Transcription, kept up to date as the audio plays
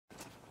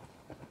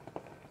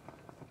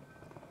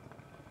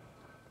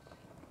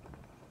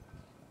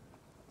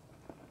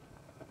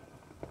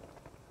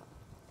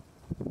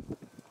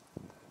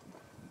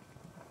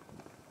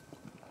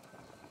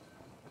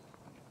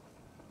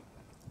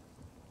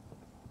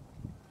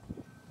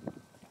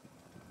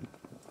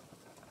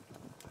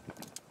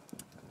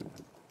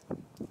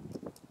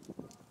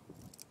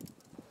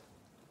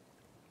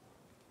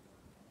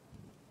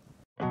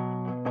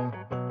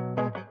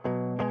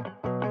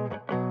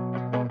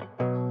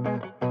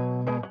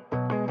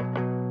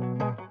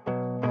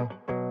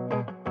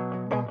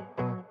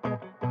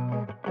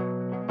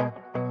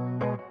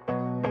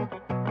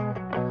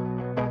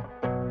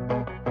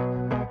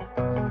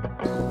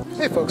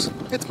Hey folks,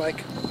 it's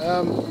Mike.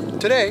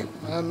 Today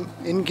I'm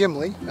in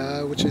Gimli,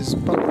 which is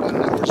probably about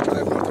an hour's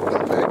drive north of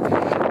Winnipeg.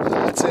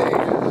 It's a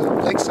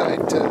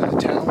lakeside town.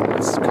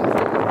 It's kind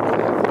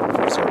of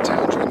a resort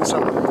town during the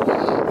summer.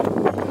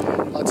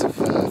 Lots of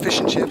fish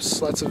and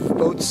chips, lots of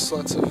boats,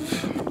 lots of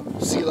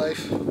sea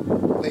life,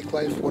 lake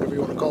life, whatever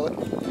you want to call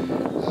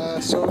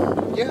it.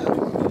 So yeah,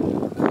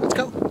 let's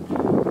go.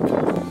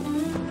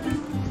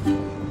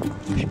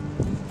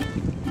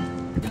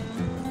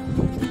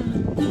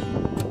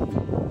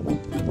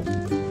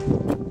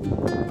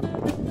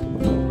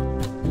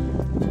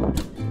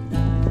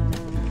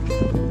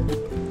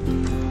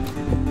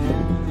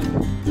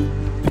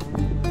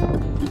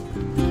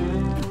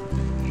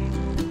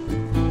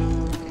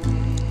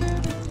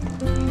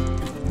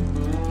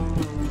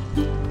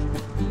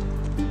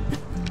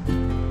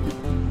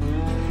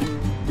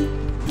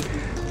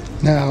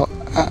 Now,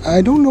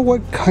 I don't know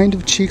what kind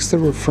of cheeks they're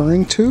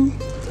referring to,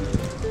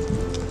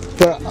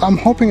 but I'm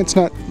hoping it's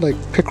not like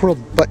pickerel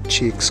butt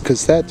cheeks,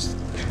 because that's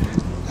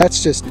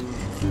just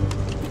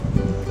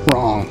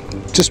wrong.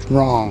 Just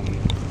wrong.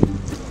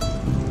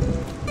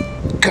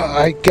 God,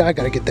 I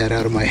gotta get that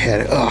out of my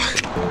head.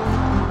 Ugh.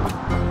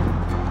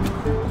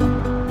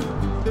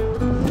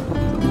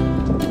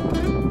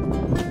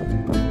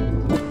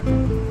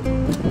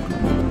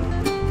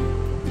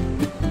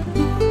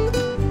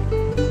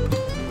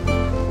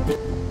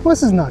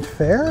 This is not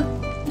fair.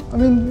 I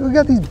mean, we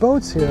got these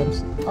boats here.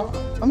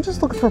 I'm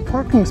just looking for a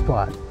parking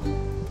spot.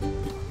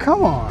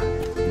 Come on.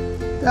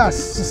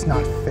 That's just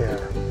not fair.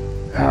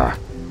 Ah.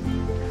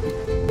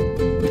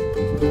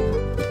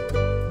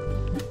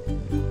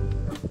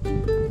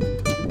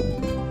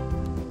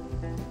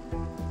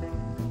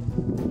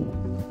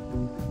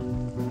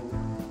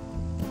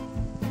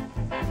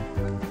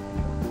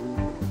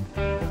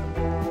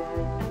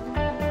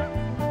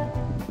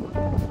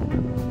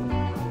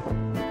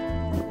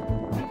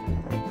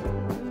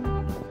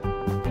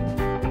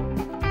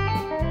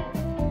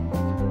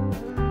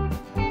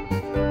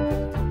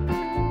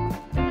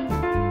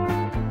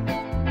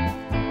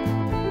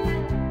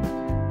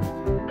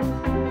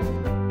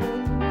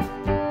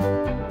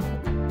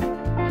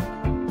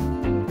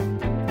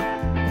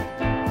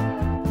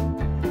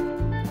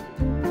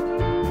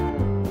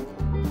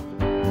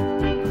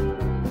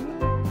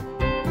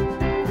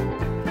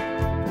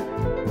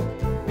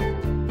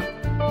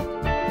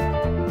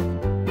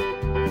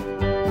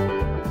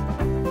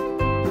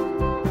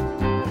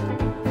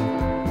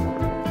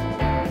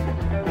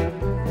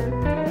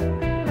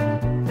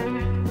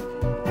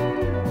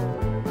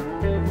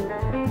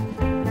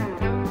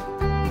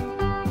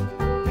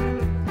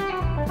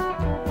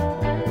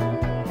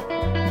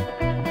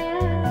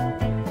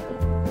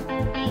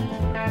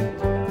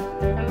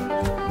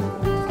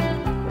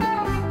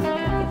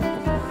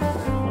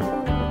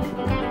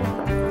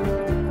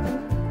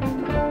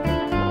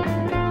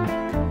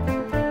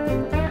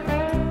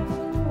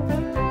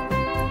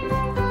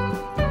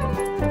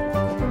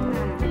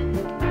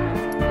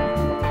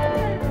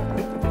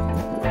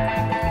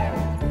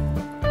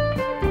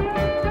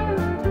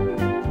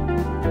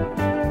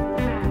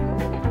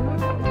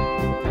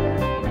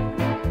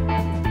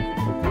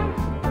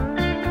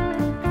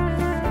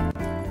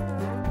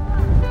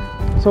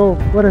 So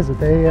what is it?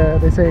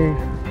 They say,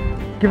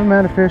 give a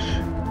man a fish,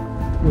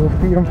 you'll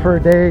feed him for a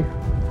day.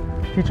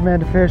 Teach a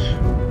man to fish,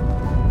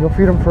 you'll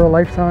feed him for a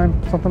lifetime.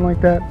 Something like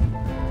that.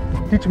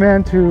 Teach a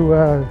man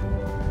to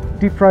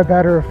deep fry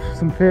batter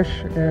some fish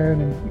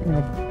and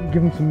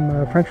give him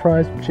some French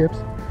fries, some chips.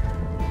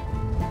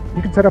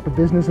 You can set up a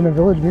business in a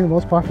village, be the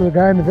most popular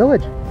guy in the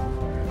village,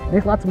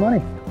 make lots of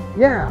money.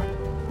 Yeah.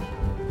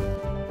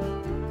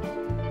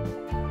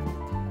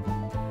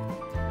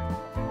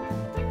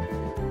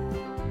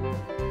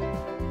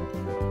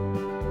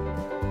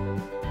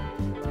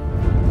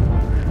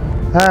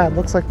 It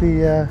looks like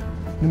the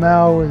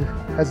Mao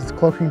has its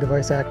cloaking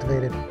device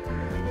activated.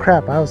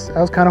 Crap, I was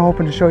kind of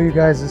hoping to show you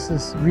guys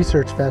this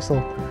research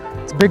vessel.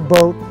 It's a big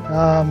boat.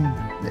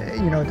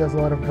 It does a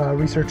lot of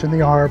research in the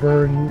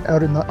harbor and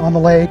out on the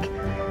lake.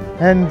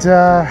 And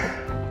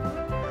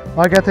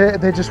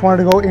they just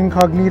wanted to go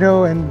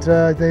incognito, and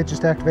they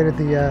just activated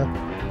the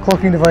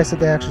cloaking device that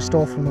they actually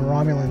stole from the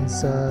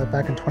Romulans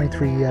back in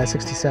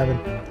 2367.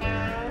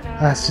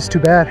 It's just too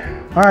bad.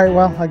 All right,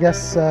 well, I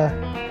guess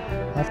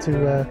I'll have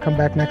to come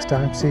back next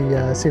time, see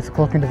if the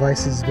cloaking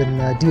device has been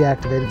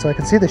deactivated so I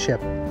can see the ship.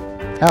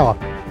 Oh well.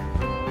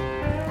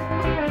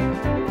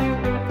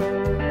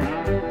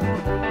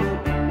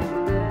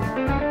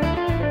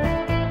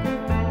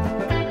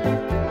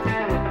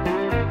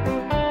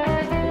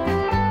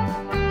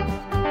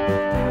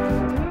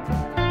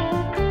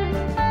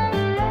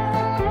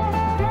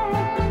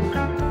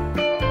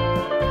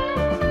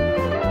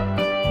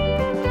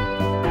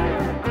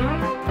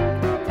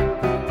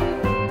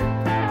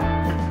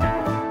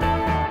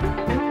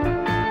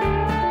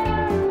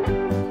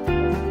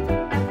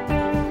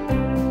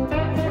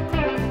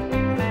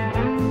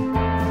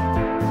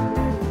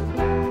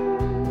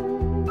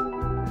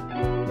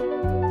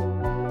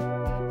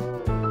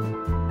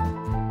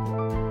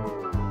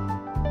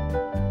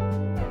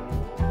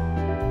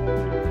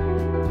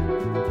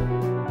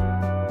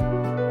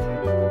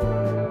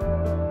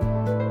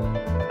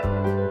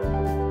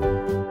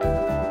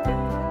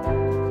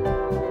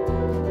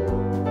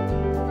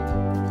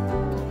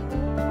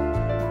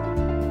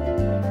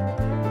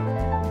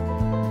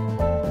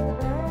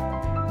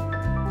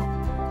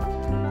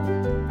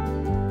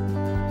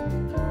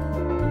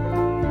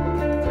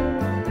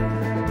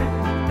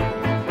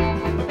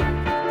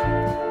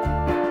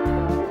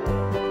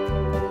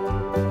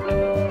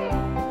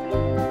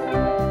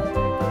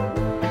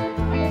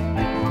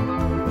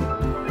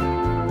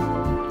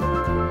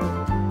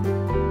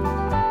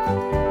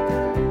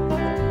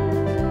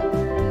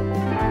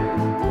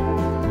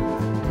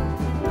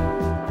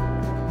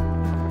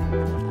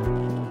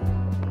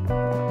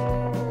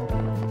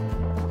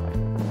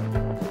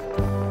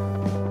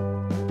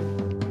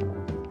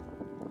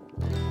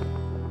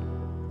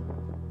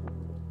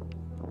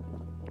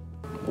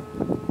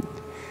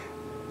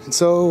 And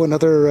so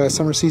another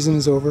summer season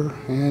is over,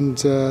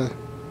 and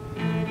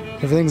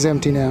everything's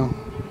empty now.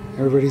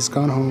 Everybody's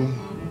gone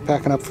home,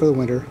 packing up for the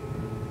winter.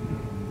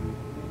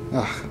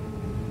 Ugh,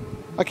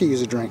 I could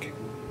use a drink.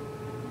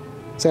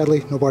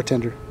 Sadly, no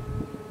bartender.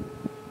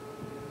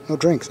 No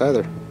drinks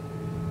either.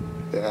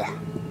 Yeah.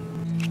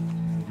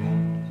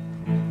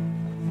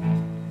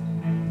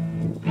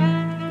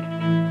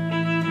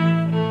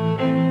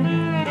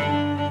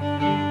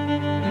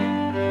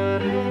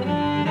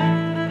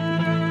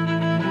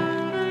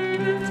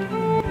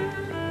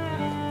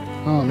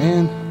 Oh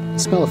man, the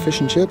smell of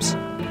fish and chips.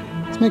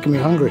 It's making me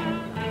hungry.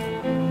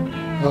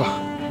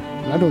 Ugh,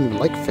 and I don't even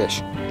like fish.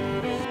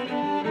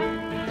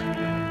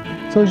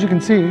 So as you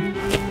can see,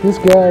 this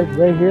guy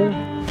right here,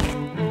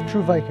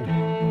 true Viking,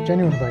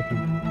 genuine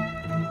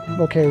Viking.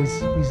 Okay,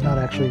 he's not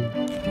actually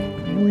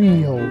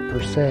real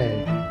per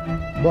se,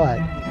 but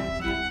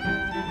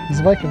he's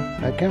a Viking,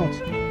 that counts.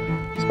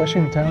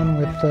 Especially in a town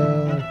with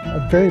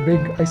a very big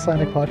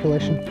Icelandic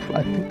population,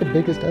 I think the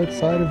biggest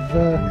outside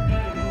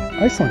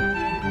of Iceland,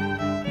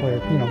 where,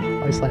 you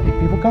know, Icelandic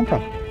people come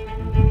from.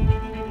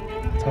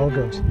 That's how it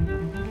goes.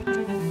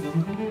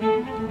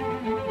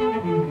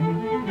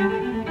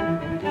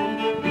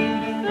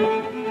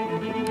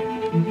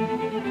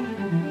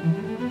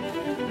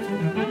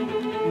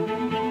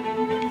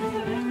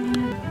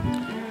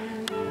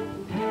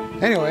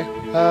 Anyway,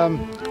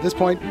 at this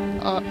point,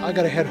 I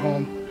gotta head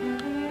home.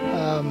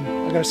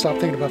 I gotta stop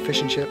thinking about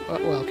fish and chips.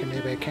 Well, okay,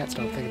 maybe I can't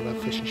stop thinking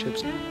about fish and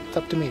chips. It's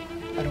up to me.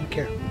 I don't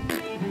care.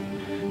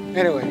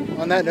 Anyway,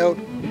 on that note,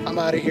 I'm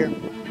out of here.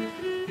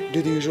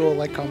 Do the usual,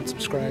 like, comment,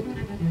 subscribe.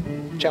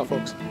 Ciao,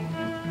 folks.